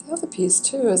The other piece,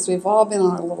 too, is we've all been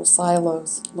on our little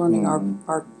silos, learning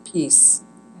our piece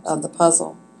of the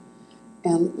puzzle.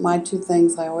 And my two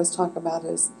things I always talk about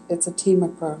is it's a team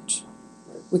approach.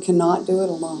 We cannot do it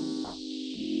alone.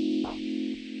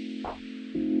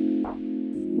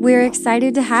 We're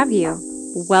excited to have you.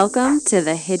 Welcome to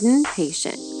The Hidden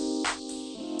Patient.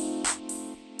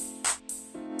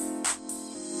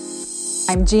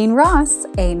 I'm Jean Ross,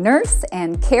 a nurse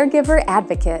and caregiver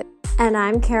advocate. And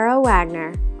I'm Kara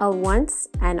Wagner, a once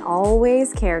and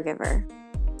always caregiver.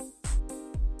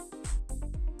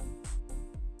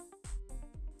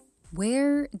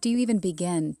 Where do you even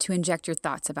begin to inject your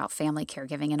thoughts about family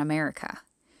caregiving in America?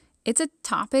 It's a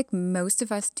topic most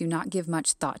of us do not give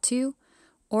much thought to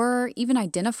or even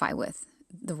identify with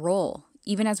the role,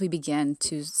 even as we begin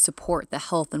to support the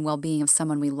health and well-being of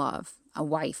someone we love, a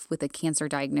wife with a cancer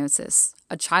diagnosis,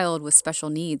 a child with special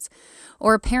needs,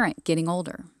 or a parent getting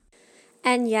older.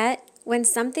 And yet, when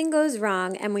something goes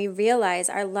wrong and we realize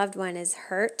our loved one is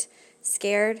hurt,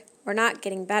 scared, or not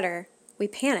getting better, we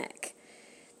panic.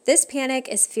 This panic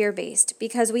is fear-based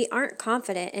because we aren't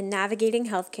confident in navigating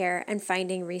healthcare and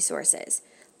finding resources,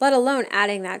 let alone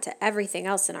adding that to everything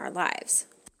else in our lives.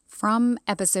 From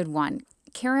episode 1,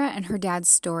 Kara and her dad's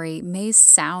story may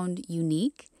sound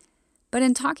unique, but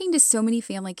in talking to so many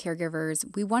family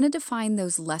caregivers, we wanted to find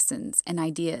those lessons and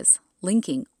ideas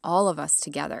linking all of us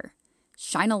together.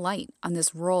 Shine a light on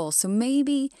this role so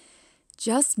maybe,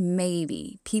 just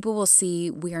maybe, people will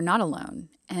see we are not alone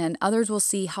and others will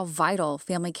see how vital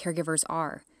family caregivers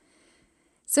are.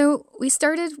 So we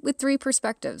started with 3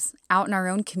 perspectives out in our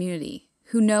own community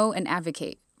who know and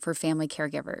advocate for family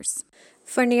caregivers.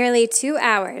 For nearly 2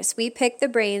 hours, we picked the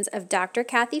brains of Dr.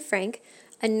 Kathy Frank,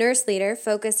 a nurse leader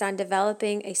focused on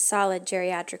developing a solid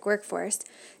geriatric workforce,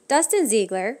 Dustin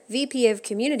Ziegler, VP of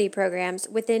Community Programs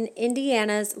within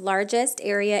Indiana's largest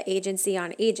area agency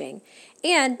on aging,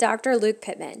 and Dr. Luke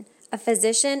Pittman, a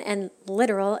physician and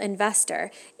literal investor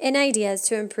in ideas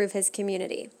to improve his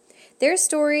community. Their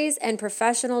stories and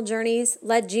professional journeys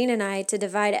led Jean and I to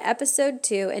divide episode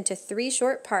 2 into 3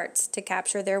 short parts to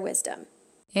capture their wisdom.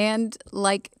 And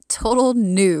like total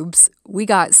noobs, we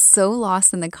got so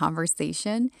lost in the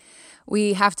conversation,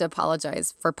 we have to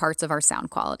apologize for parts of our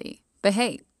sound quality. But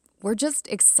hey, we're just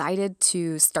excited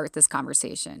to start this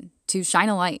conversation, to shine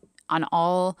a light on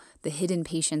all the hidden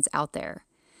patients out there.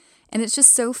 And it's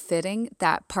just so fitting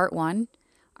that part 1,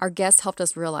 our guests helped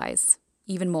us realize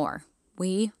even more.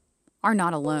 We are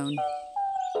not alone.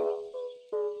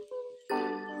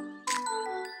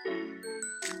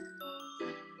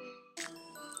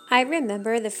 I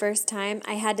remember the first time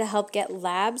I had to help get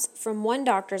labs from one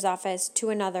doctor's office to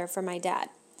another for my dad.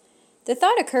 The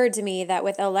thought occurred to me that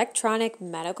with electronic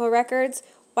medical records,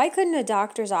 why couldn't a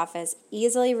doctor's office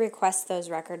easily request those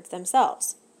records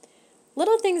themselves?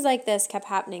 Little things like this kept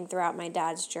happening throughout my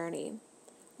dad's journey.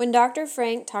 When Dr.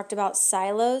 Frank talked about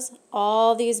silos,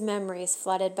 all these memories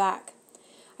flooded back.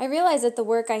 I realized that the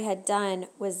work I had done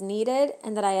was needed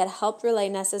and that I had helped relay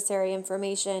necessary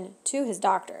information to his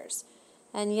doctors.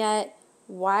 And yet,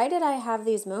 why did I have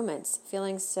these moments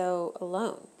feeling so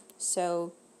alone,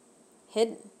 so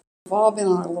hidden? We've all been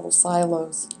on our little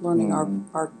silos, learning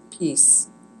our piece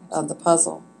of the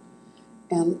puzzle.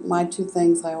 And my two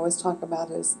things I always talk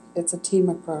about is it's a team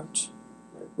approach.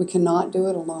 We cannot do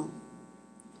it alone.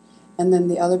 And then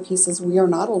the other piece is we are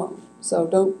not alone. So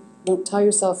don't tell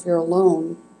yourself you're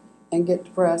alone and get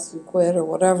depressed and quit or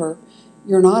whatever.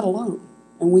 You're not alone,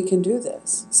 and we can do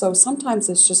this. So sometimes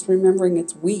it's just remembering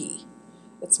it's we.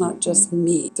 It's not just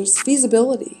me. There's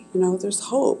feasibility, there's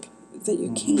hope that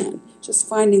you can. Just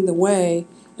finding the way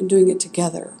and doing it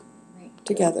together.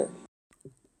 Together.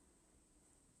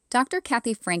 Dr.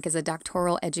 Kathy Frank is a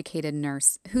doctoral educated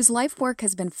nurse whose life work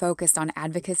has been focused on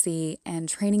advocacy and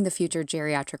training the future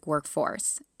geriatric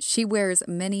workforce. She wears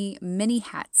many, many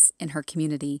hats in her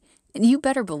community, and you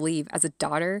better believe as a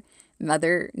daughter,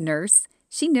 mother, nurse,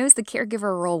 she knows the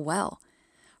caregiver role well.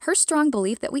 Her strong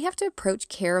belief that we have to approach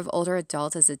care of older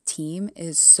adults as a team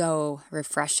is so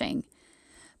refreshing.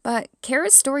 But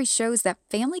Kara's story shows that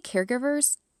family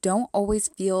caregivers don't always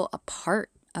feel a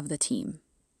part of the team.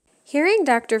 Hearing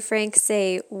Dr. Frank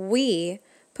say we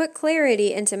put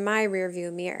clarity into my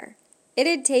rearview mirror. It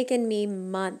had taken me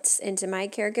months into my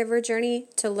caregiver journey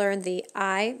to learn the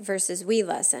I versus we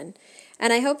lesson,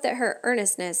 and I hope that her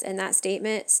earnestness in that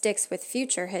statement sticks with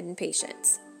future hidden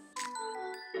patients.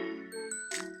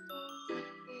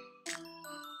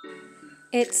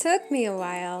 It took me a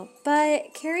while,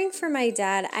 but caring for my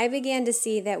dad, I began to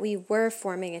see that we were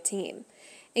forming a team.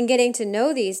 In getting to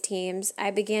know these teams,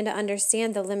 I began to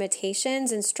understand the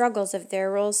limitations and struggles of their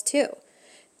roles too.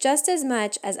 Just as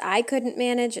much as I couldn't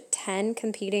manage 10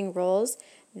 competing roles,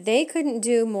 they couldn't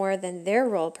do more than their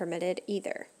role permitted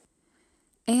either.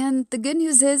 And the good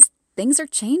news is things are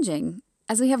changing.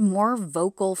 As we have more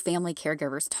vocal family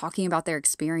caregivers talking about their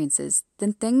experiences,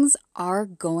 then things are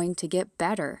going to get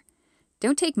better.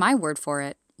 Don't take my word for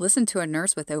it. Listen to a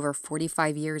nurse with over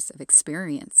 45 years of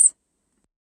experience.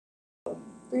 But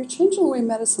you're changing the way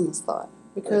medicine is thought,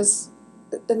 because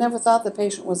they never thought the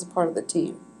patient was a part of the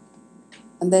team.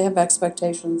 And they have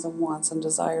expectations and wants and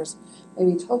desires,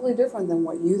 maybe totally different than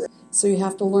what you. So you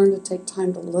have to learn to take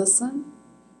time to listen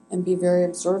and be very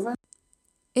observant.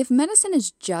 If medicine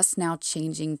is just now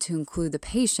changing to include the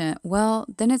patient, well,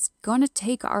 then it's going to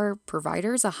take our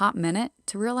providers a hot minute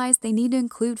to realize they need to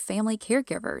include family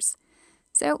caregivers.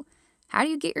 So, how do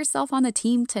you get yourself on the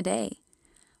team today?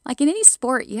 Like in any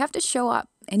sport, you have to show up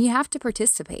and you have to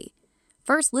participate.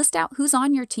 First, list out who's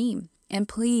on your team. And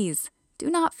please, do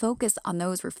not focus on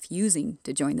those refusing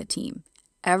to join the team.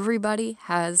 Everybody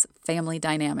has family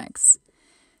dynamics.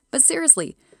 But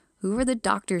seriously, who are the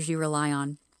doctors you rely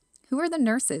on? Who are the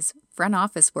nurses, front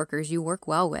office workers you work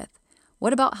well with?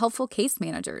 What about helpful case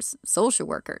managers, social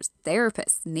workers,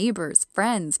 therapists, neighbors,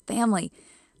 friends, family?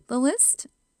 The list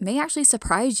may actually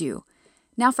surprise you.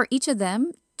 Now, for each of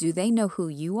them, do they know who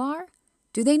you are?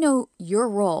 Do they know your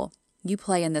role you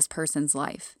play in this person's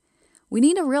life? We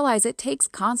need to realize it takes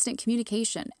constant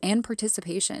communication and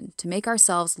participation to make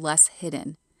ourselves less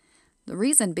hidden. The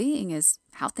reason being is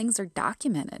how things are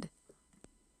documented.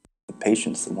 The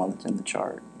patient's the one that's in the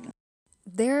chart.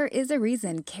 There is a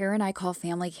reason Kara and I call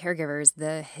family caregivers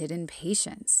the hidden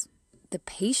patients. The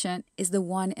patient is the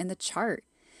one in the chart.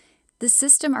 The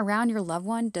system around your loved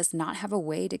one does not have a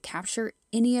way to capture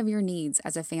any of your needs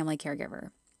as a family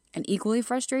caregiver. And equally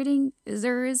frustrating is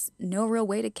there is no real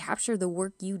way to capture the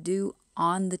work you do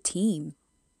on the team.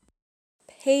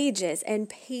 Pages and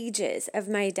pages of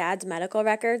my dad's medical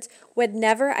records would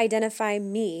never identify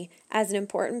me as an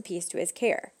important piece to his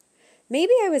care.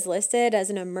 Maybe I was listed as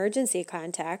an emergency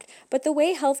contact, but the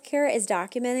way healthcare is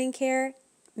documenting care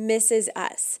misses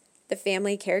us, the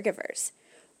family caregivers.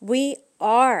 We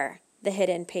are the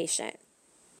hidden patient.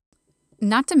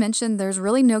 Not to mention, there's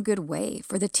really no good way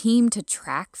for the team to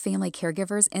track family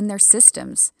caregivers in their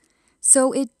systems.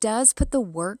 So it does put the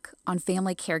work on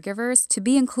family caregivers to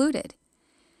be included.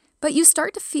 But you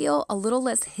start to feel a little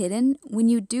less hidden when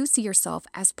you do see yourself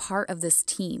as part of this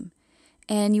team.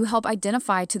 And you help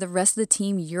identify to the rest of the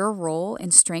team your role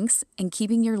and strengths in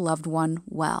keeping your loved one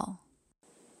well.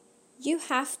 You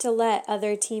have to let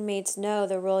other teammates know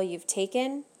the role you've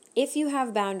taken, if you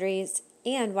have boundaries,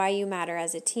 and why you matter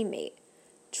as a teammate.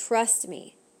 Trust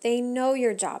me, they know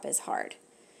your job is hard.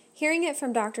 Hearing it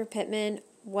from Dr. Pittman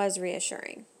was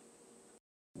reassuring.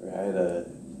 I had a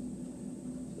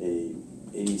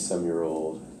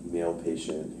 80-some-year-old male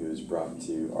patient who was brought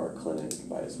to our clinic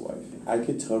by his wife. I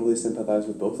could totally sympathize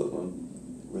with both of them,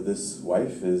 where this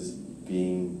wife is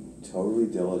being totally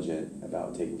diligent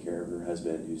about taking care of her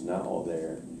husband who's not all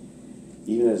there.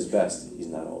 Even at his best, he's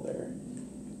not all there.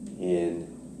 And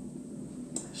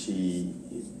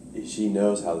she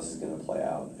knows how this is going to play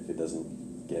out if it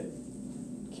doesn't get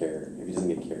care, if he doesn't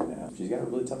get care now. She's got a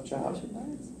really tough job.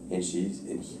 And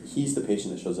he's the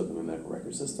patient that shows up in my medical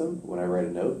record system. When I write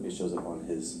a note, it shows up on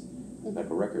his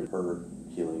medical record. Her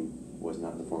healing was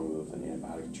not in the form of an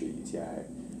antibiotic to treat UTI.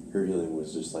 Her healing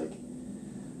was just like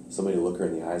somebody to look her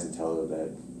in the eyes and tell her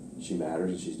that she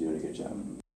matters and she's doing a good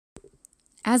job.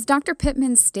 As Dr.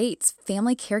 Pittman states,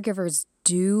 family caregivers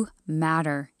do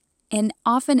matter. And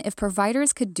often, if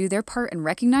providers could do their part in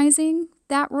recognizing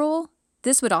that role,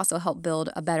 this would also help build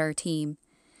a better team.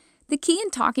 The key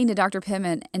in talking to Dr.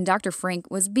 Pittman and Dr.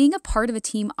 Frank was being a part of a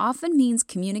team often means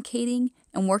communicating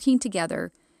and working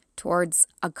together towards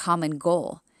a common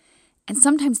goal. And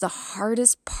sometimes the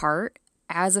hardest part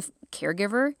as a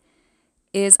caregiver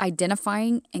is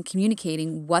identifying and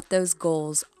communicating what those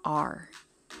goals are.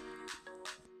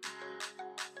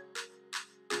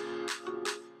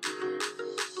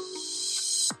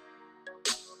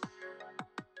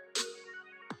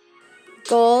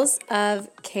 Goals of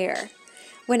care.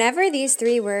 Whenever these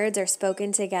three words are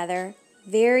spoken together,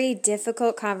 very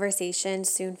difficult conversations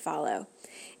soon follow.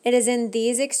 It is in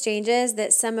these exchanges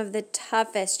that some of the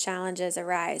toughest challenges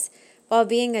arise while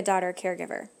being a daughter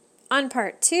caregiver. On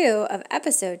part 2 of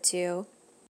episode 2,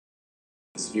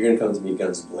 So you're going to come to me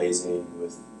guns blazing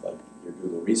with like your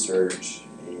Google research,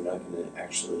 and you're not going to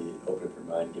actually open up your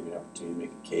mind and give me an opportunity to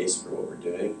make a case for what we're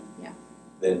doing. Yeah.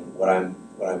 Then what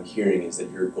I'm hearing is that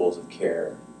your goals of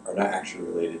care are not actually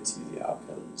related to the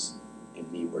outcomes in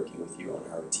me working with you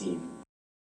on our team.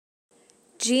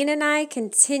 Jean and I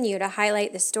continue to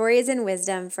highlight the stories and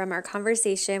wisdom from our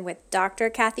conversation with Dr.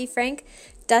 Kathy Frank,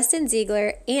 Dustin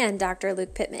Ziegler, and Dr.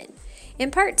 Luke Pittman. In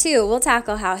part 2, we'll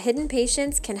tackle how hidden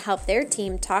patients can help their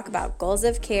team talk about goals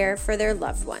of care for their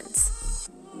loved ones.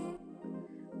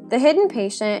 The Hidden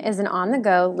Patient is an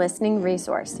on-the-go listening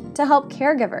resource to help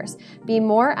caregivers be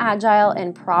more agile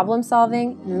in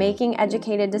problem-solving, making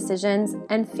educated decisions,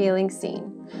 and feeling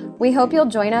seen. We hope you'll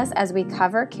join us as we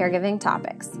cover caregiving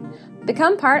topics.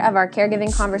 Become part of our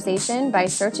caregiving conversation by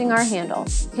searching our handle,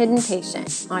 Hidden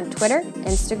Patient, on Twitter,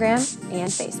 Instagram,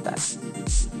 and Facebook.